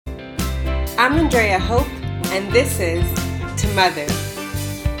I'm Andrea Hope, and this is To Mother.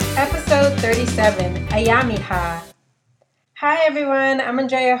 Episode 37, Ayamiha. Hi everyone, I'm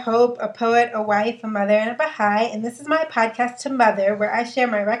Andrea Hope, a poet, a wife, a mother, and a Baha'i, and this is my podcast To Mother, where I share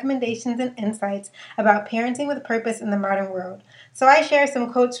my recommendations and insights about parenting with purpose in the modern world. So I share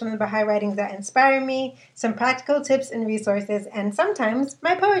some quotes from the Baha'i writings that inspire me, some practical tips and resources, and sometimes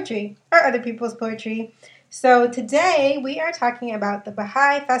my poetry, or other people's poetry. So today we are talking about the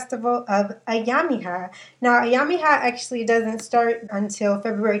Baha'i festival of Ayamiha. Now Ayamiha actually doesn't start until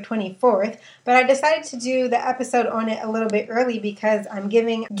February 24th, but I decided to do the episode on it a little bit early because I'm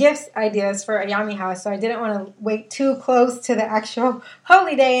giving gifts ideas for Ayamiha, so I didn't want to wait too close to the actual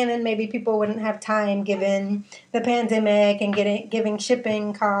holy day and then maybe people wouldn't have time given the pandemic and giving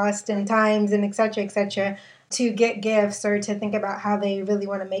shipping costs and times and etc. to get gifts or to think about how they really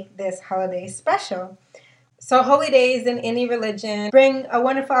want to make this holiday special. So holy days in any religion bring a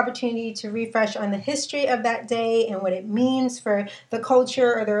wonderful opportunity to refresh on the history of that day and what it means for the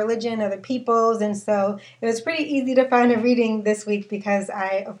culture or the religion or the peoples. And so it was pretty easy to find a reading this week because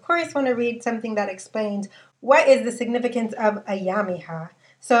I, of course, want to read something that explains what is the significance of Ayamiha.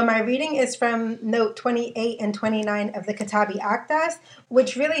 So my reading is from note 28 and 29 of the Kitabi Akdas,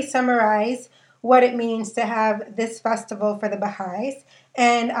 which really summarize what it means to have this festival for the Baha'is.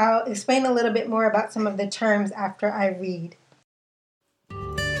 And I'll explain a little bit more about some of the terms after I read.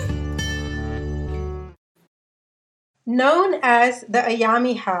 Known as the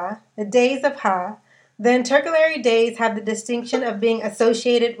Ayamiha, the days of Ha, the intercalary days have the distinction of being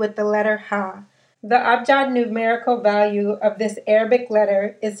associated with the letter Ha. The abjad numerical value of this Arabic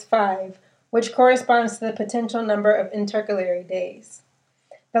letter is 5, which corresponds to the potential number of intercalary days.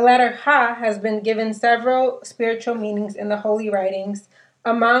 The letter Ha has been given several spiritual meanings in the holy writings,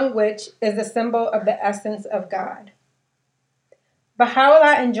 among which is the symbol of the essence of God.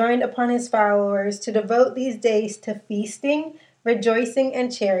 Baha'u'llah enjoined upon his followers to devote these days to feasting, rejoicing,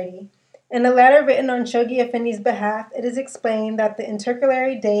 and charity. In a letter written on Shoghi Effendi's behalf, it is explained that the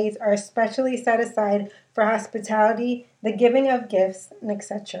intercalary days are especially set aside for hospitality, the giving of gifts, and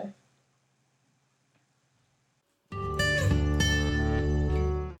etc.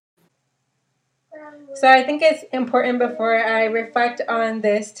 So I think it's important before I reflect on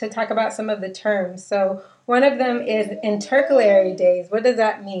this to talk about some of the terms. So one of them is intercalary days. What does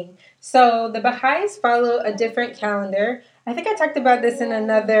that mean? So the Baha'is follow a different calendar. I think I talked about this in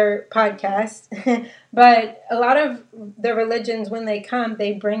another podcast, but a lot of the religions, when they come,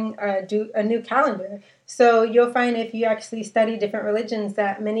 they bring a new calendar. So you'll find if you actually study different religions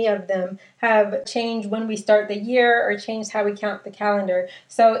that many of them have changed when we start the year or changed how we count the calendar.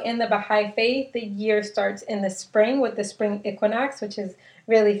 So in the Baha'i faith, the year starts in the spring with the spring equinox, which is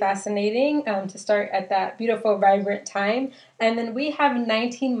really fascinating to start at that beautiful, vibrant time. And then we have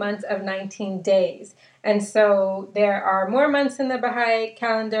 19 months of 19 days. And so there are more months in the Baha'i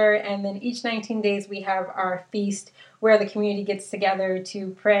calendar, and then each 19 days we have our feast where the community gets together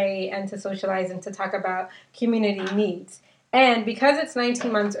to pray and to socialize and to talk about community needs. And because it's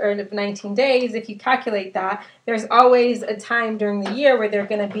 19 months or 19 days, if you calculate that, there's always a time during the year where there are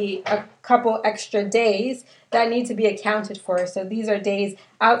going to be a couple extra days that need to be accounted for. So these are days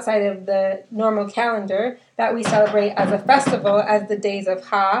outside of the normal calendar that we celebrate as a festival as the days of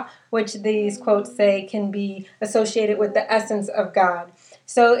Ha, which these quotes say can be associated with the essence of God.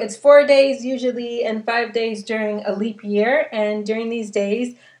 So it's 4 days usually and 5 days during a leap year. And during these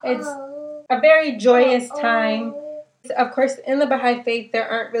days, it's a very joyous time. Of course, in the Baha'i faith, there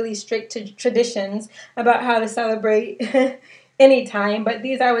aren't really strict traditions about how to celebrate any time, but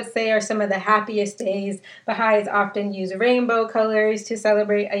these, I would say, are some of the happiest days. Baha'is often use rainbow colors to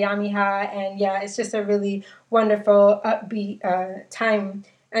celebrate Ayamiha, and yeah, it's just a really wonderful, upbeat time.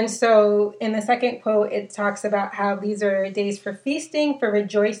 And so in the second quote, it talks about how these are days for feasting, for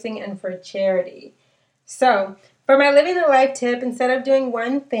rejoicing, and for charity. So for my Living the Life tip, instead of doing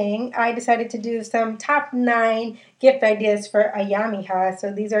one thing, I decided to do some top 9 gift ideas for Ayamiha.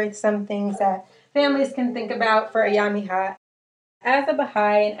 So these are some things that families can think about for Ayamiha. As a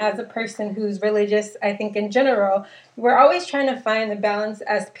Baha'i and as a person who's religious, I think in general, we're always trying to find the balance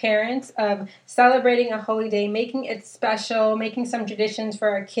as parents of celebrating a holy day, making it special, making some traditions for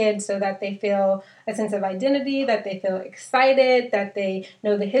our kids so that they feel a sense of identity, that they feel excited, that they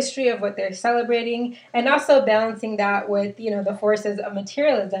know the history of what they're celebrating, and also balancing that with, the forces of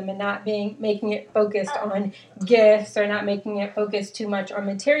materialism and not making it focused on gifts or not making it focused too much on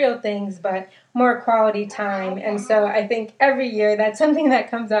material things, but more quality time. And so I think every year together. That's something that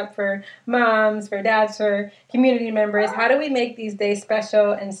comes up for moms, for dads, for community members. How do we make these days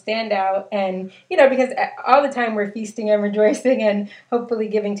special and stand out? And, because all the time we're feasting and rejoicing and hopefully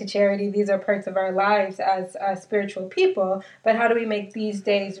giving to charity. These are parts of our lives as spiritual people. But how do we make these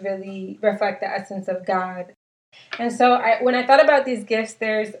days really reflect the essence of God? And so when I thought about these gifts,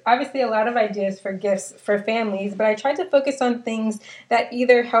 there's obviously a lot of ideas for gifts for families, but I tried to focus on things that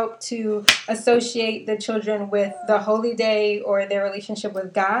either help to associate the children with the holy day or their relationship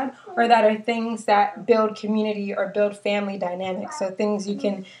with God, or that are things that build community or build family dynamics. So things you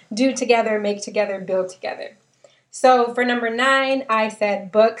can do together, make together, build together. So for number 9, I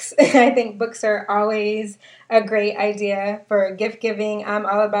said books. I think books are always a great idea for gift giving. I'm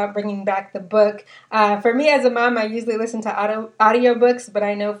all about bringing back the book. For me as a mom, I usually listen to audiobooks, but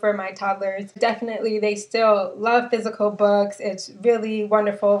I know for my toddlers, definitely they still love physical books. It's really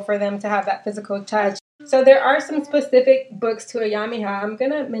wonderful for them to have that physical touch. So there are some specific books to Ayamiha. I'm going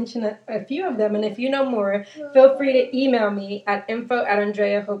to mention a few of them, and if you know more, feel free to email me at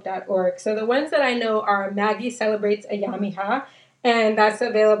info@andreahope.org. So the ones that I know are Maggie Celebrates Ayamiha, and that's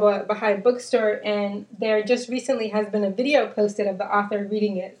available at Baha'i Bookstore, and there just recently has been a video posted of the author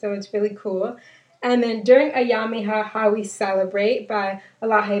reading it, so it's really cool. And then During Ayamiha, How We Celebrate by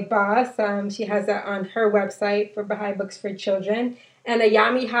Alahe Bas. She has that on her website for Baha'i Books for Children. And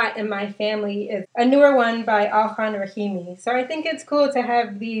Ayamiha in My Family is a newer one by Alkhan Rahimi. So I think it's cool to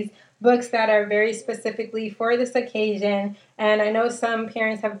have these books that are very specifically for this occasion. And I know some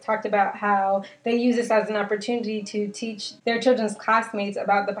parents have talked about how they use this as an opportunity to teach their children's classmates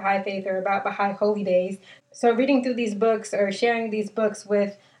about the Baha'i faith or about Baha'i holy days. So reading through these books or sharing these books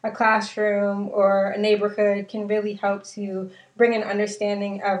with a classroom or a neighborhood can really help to bring an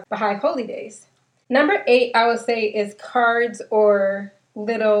understanding of Baha'i holy days. Number 8, I would say, is cards or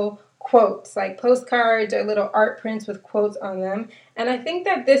little quotes, like postcards or little art prints with quotes on them. And I think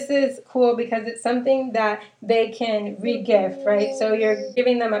that this is cool because it's something that they can re-gift, right? So you're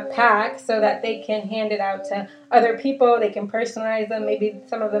giving them a pack so that they can hand it out to other people. They can personalize them. Maybe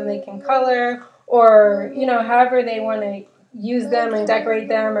some of them they can color or, however they want to use them and decorate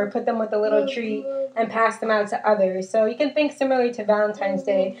them or put them with a little treat and pass them out to others. So you can think similarly to Valentine's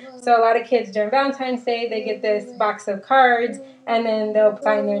Day. So a lot of kids during Valentine's Day, they get this box of cards and then they'll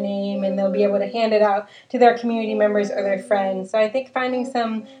sign their name and they'll be able to hand it out to their community members or their friends. So I think finding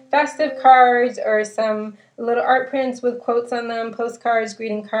some festive cards or some little art prints with quotes on them, postcards,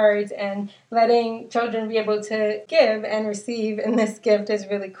 greeting cards, and letting children be able to give and receive in this gift is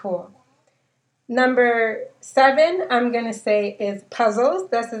really cool. Number 7, I'm going to say, is puzzles.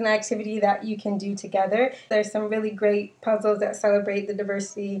 This is an activity that you can do together. There's some really great puzzles that celebrate the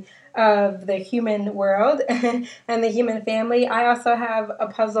diversity of the human world and the human family. I also have a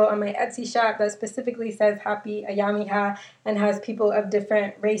puzzle on my Etsy shop that specifically says Happy Ayamiha and has people of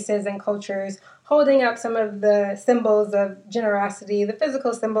different races and cultures holding up some of the symbols of generosity, the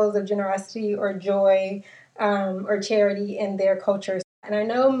physical symbols of generosity or joy or charity in their cultures. And I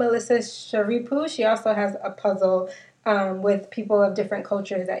know Melissa Sharipu, she also has a puzzle with people of different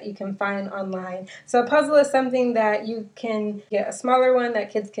cultures that you can find online. So a puzzle is something that you can get a smaller one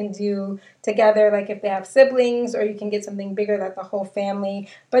that kids can do together, like if they have siblings, or you can get something bigger that the whole family.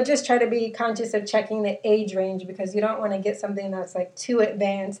 But just try to be conscious of checking the age range because you don't want to get something that's like too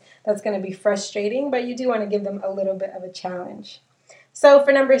advanced that's going to be frustrating, but you do want to give them a little bit of a challenge. So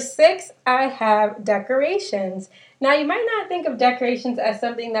for number 6, I have decorations. Now, you might not think of decorations as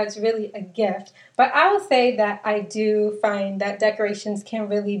something that's really a gift, but I will say that I do find that decorations can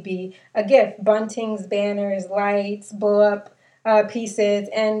really be a gift. Buntings, banners, lights, blow-up pieces.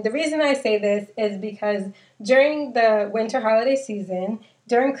 And the reason I say this is because during the winter holiday season,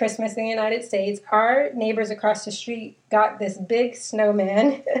 during Christmas in the United States, our neighbors across the street got this big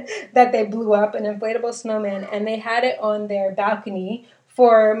snowman that they blew up, an inflatable snowman, and they had it on their balcony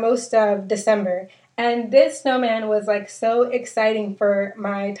for most of December. And this snowman was like so exciting for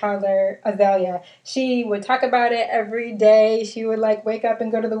my toddler, Azalea. She would talk about it every day. She would like wake up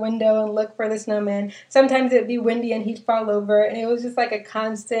and go to the window and look for the snowman. Sometimes it'd be windy and he'd fall over. And it was just like a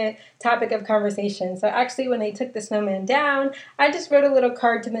constant topic of conversation. So actually when they took the snowman down, I just wrote a little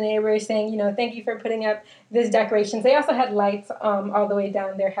card to the neighbors saying, thank you for putting up these decorations. They also had lights all the way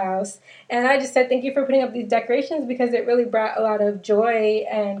down their house. And I just said, thank you for putting up these decorations because it really brought a lot of joy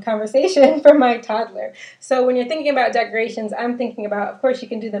and conversation for my toddler. toddler. So when you're thinking about decorations, I'm thinking about, of course, you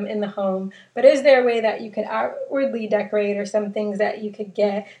can do them in the home, but is there a way that you could outwardly decorate, or some things that you could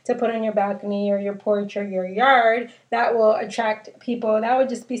get to put on your balcony or your porch or your yard that will attract people? That would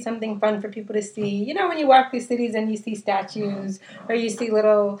just be something fun for people to see. You know, when you walk through cities and you see statues or you see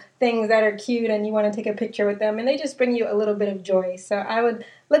little things that are cute and you want to take a picture with them, and they just bring you a little bit of joy. So I would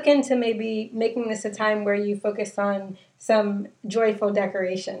look into maybe making this a time where you focus on some joyful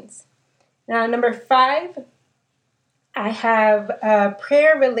decorations. Now, number 5, I have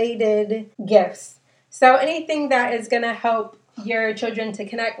prayer-related gifts. So anything that is going to help your children to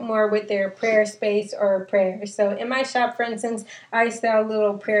connect more with their prayer space or prayer. So in my shop, for instance, I sell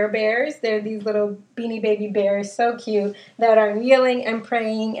little prayer bears. They're these little Beanie Baby bears, so cute, that are kneeling and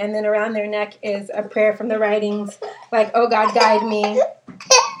praying, and then around their neck is a prayer from the writings, like, "Oh God, guide me."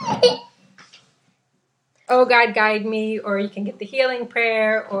 "Oh God, guide me," or you can get the healing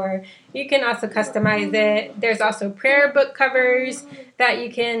prayer, or you can also customize it. There's also prayer book covers that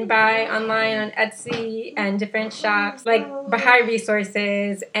you can buy online on Etsy and different shops, like Baha'i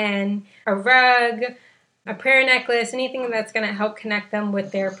Resources, and a rug, a prayer necklace, anything that's going to help connect them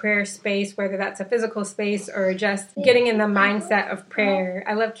with their prayer space, whether that's a physical space or just getting in the mindset of prayer.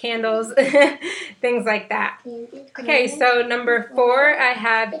 I love candles, things like that. Okay, so number 4 I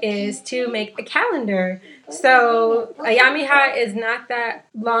have is to make a calendar. So Ayamiha is not that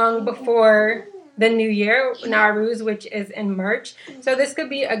long before the new year, Nowruz, which is in March. So this could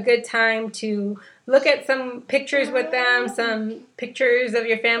be a good time to look at some pictures with them, some pictures of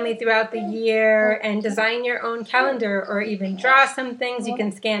your family throughout the year, and design your own calendar, or even draw some things. You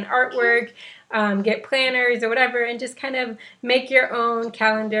can scan artwork, get planners or whatever, and just kind of make your own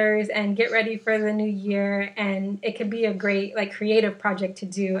calendars and get ready for the new year. And it could be a great creative project to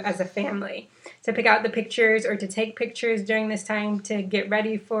do as a family, to pick out the pictures or to take pictures during this time to get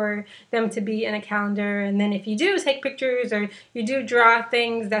ready for them to be in a calendar. And then if you do take pictures or you do draw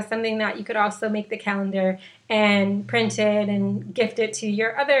things, that's something that you could also make the calendar and print it and gift it to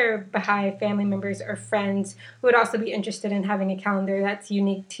your other Baha'i family members or friends who would also be interested in having a calendar that's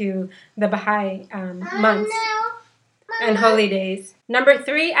unique to the Baha'i months and holy days. Number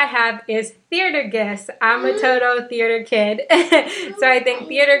 3 I have is theater gifts. I'm a total theater kid. So I think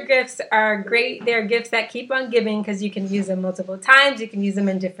theater gifts are great. They're gifts that keep on giving because you can use them multiple times. You can use them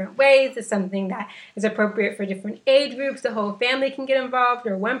in different ways. It's something that is appropriate for different age groups. The whole family can get involved,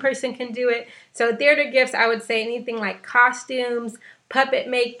 or one person can do it. So theater gifts, I would say anything like costumes, puppet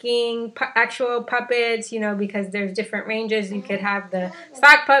making, actual puppets, because there's different ranges. You could have the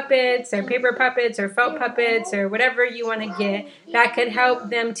sock puppets or paper puppets or felt puppets or whatever you want to get that could help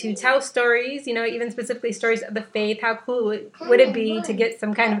them to tell stories, even specifically stories of the faith. How cool would it be to get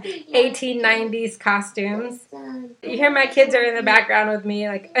some kind of 1890s costumes? You hear my kids are in the background with me,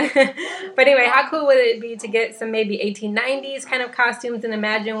 but anyway, how cool would it be to get some maybe 1890s kind of costumes and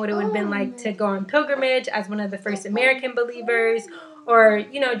imagine what it would have been like to go on pilgrimage as one of the first American believers, or,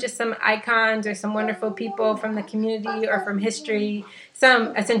 just some icons or some wonderful people from the community or from history,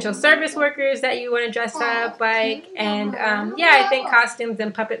 some essential service workers that you want to dress up like. And I think costumes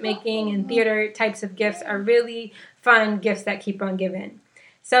and puppet making and theater types of gifts are really fun gifts that keep on giving.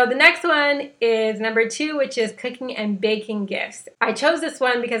 So the next one is number 2, which is cooking and baking gifts. I chose this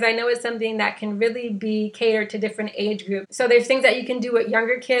one because I know it's something that can really be catered to different age groups. So there's things that you can do with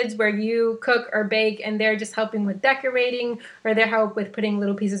younger kids where you cook or bake and they're just helping with decorating, or they help with putting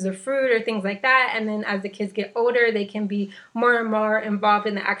little pieces of fruit or things like that. And then as the kids get older, they can be more and more involved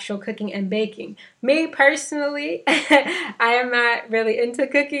in the actual cooking and baking. Me personally, I am not really into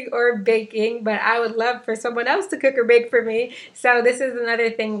cooking or baking, but I would love for someone else to cook or bake for me. So this is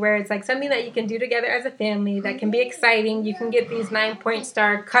another thing where it's like something that you can do together as a family that can be exciting. You can get these 9-point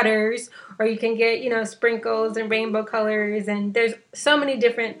star cutters, or you can get, sprinkles and rainbow colors, and there's so many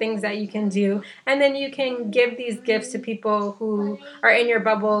different things that you can do. And then you can give these gifts to people who are in your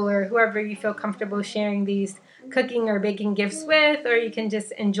bubble or whoever you feel comfortable sharing these cooking or baking gifts with, or you can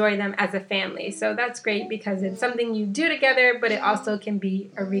just enjoy them as a family. So that's great because it's something you do together, but it also can be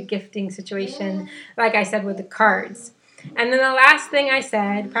a regifting situation, like I said with the cards. And then the last thing I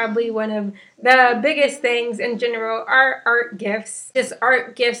said, probably one of the biggest things in general, are art gifts. Just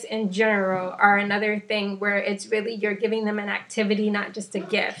art gifts in general are another thing where it's really you're giving them an activity, not just a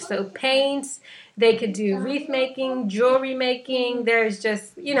gift. So paints, they could do wreath making, jewelry making. There's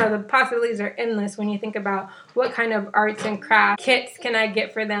just, the possibilities are endless when you think about what kind of arts and craft kits can I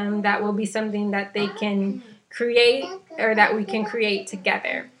get for them that will be something that they can create or that we can create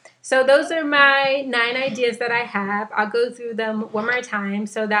together. So those are my 9 ideas that I have. I'll go through them one more time.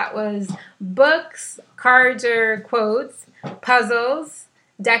 So that was books, cards or quotes, puzzles,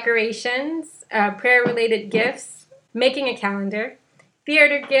 decorations, prayer-related gifts, making a calendar,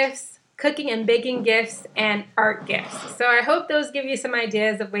 theater gifts, cooking and baking gifts, and art gifts. So I hope those give you some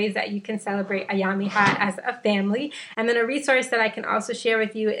ideas of ways that you can celebrate Ayamiha as a family. And then a resource that I can also share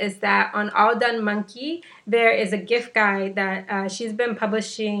with you is that on All Done Monkey, there is a gift guide that she's been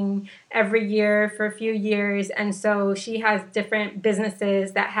publishing every year for a few years. And so she has different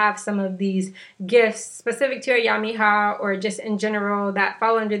businesses that have some of these gifts specific to Ayamiha or just in general that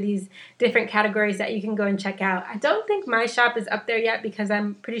fall under these different categories that you can go and check out. I don't think my shop is up there yet because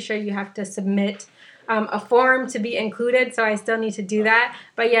I'm pretty sure you have to submit a form to be included, so I still need to do that.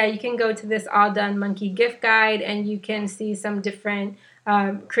 But yeah, you can go to this All Done Monkey gift guide and you can see some different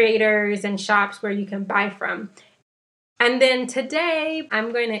creators and shops where you can buy from. And then today,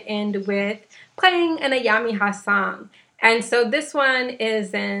 I'm going to end with playing an Ayamiha song. And so this one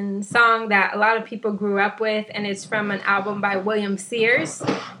is a song that a lot of people grew up with, and it's from an album by William Sears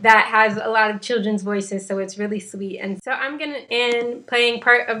that has a lot of children's voices, so it's really sweet. And so I'm going to end playing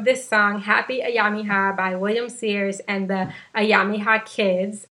part of this song, Happy Ayamiha by William Sears and the Ayamiha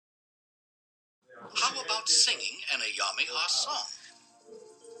Kids. How about singing an Ayamiha song?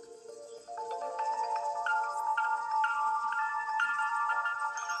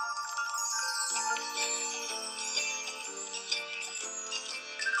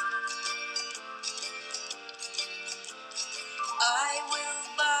 I will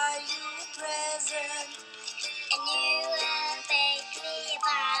buy you a present, and you will bake me a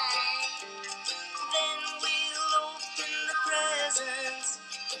pie. then we'll open the presents.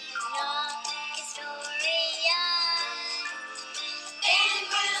 Knock a story on. Then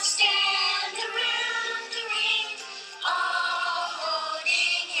we'll stand around the ring, all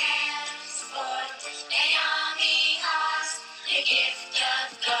holding hands for Ayamihas, the gift of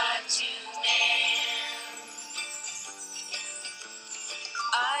God to man.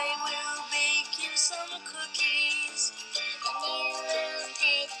 I will bake you some cookies And you will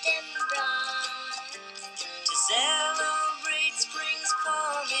take them broad to celebrate spring's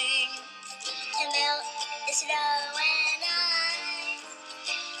coming. to melt the snow and ice.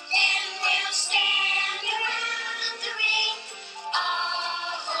 Then we'll stand around the ring,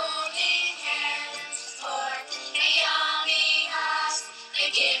 all holding hands for Ayamihas, the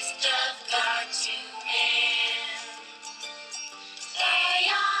gift of God to man.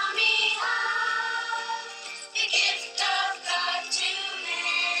 Ayamihas, the gift of God to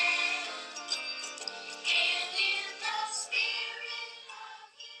man, and in the spirit of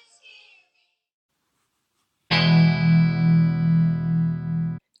His giving.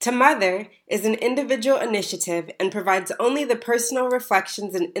 To Mother is an individual initiative and provides only the personal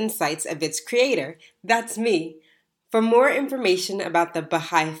reflections and insights of its creator, that's me. For more information about the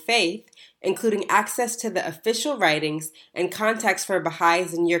Baha'i Faith, including access to the official writings and context for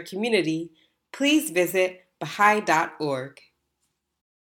Baha'is in your community, please visit Baha'i.org.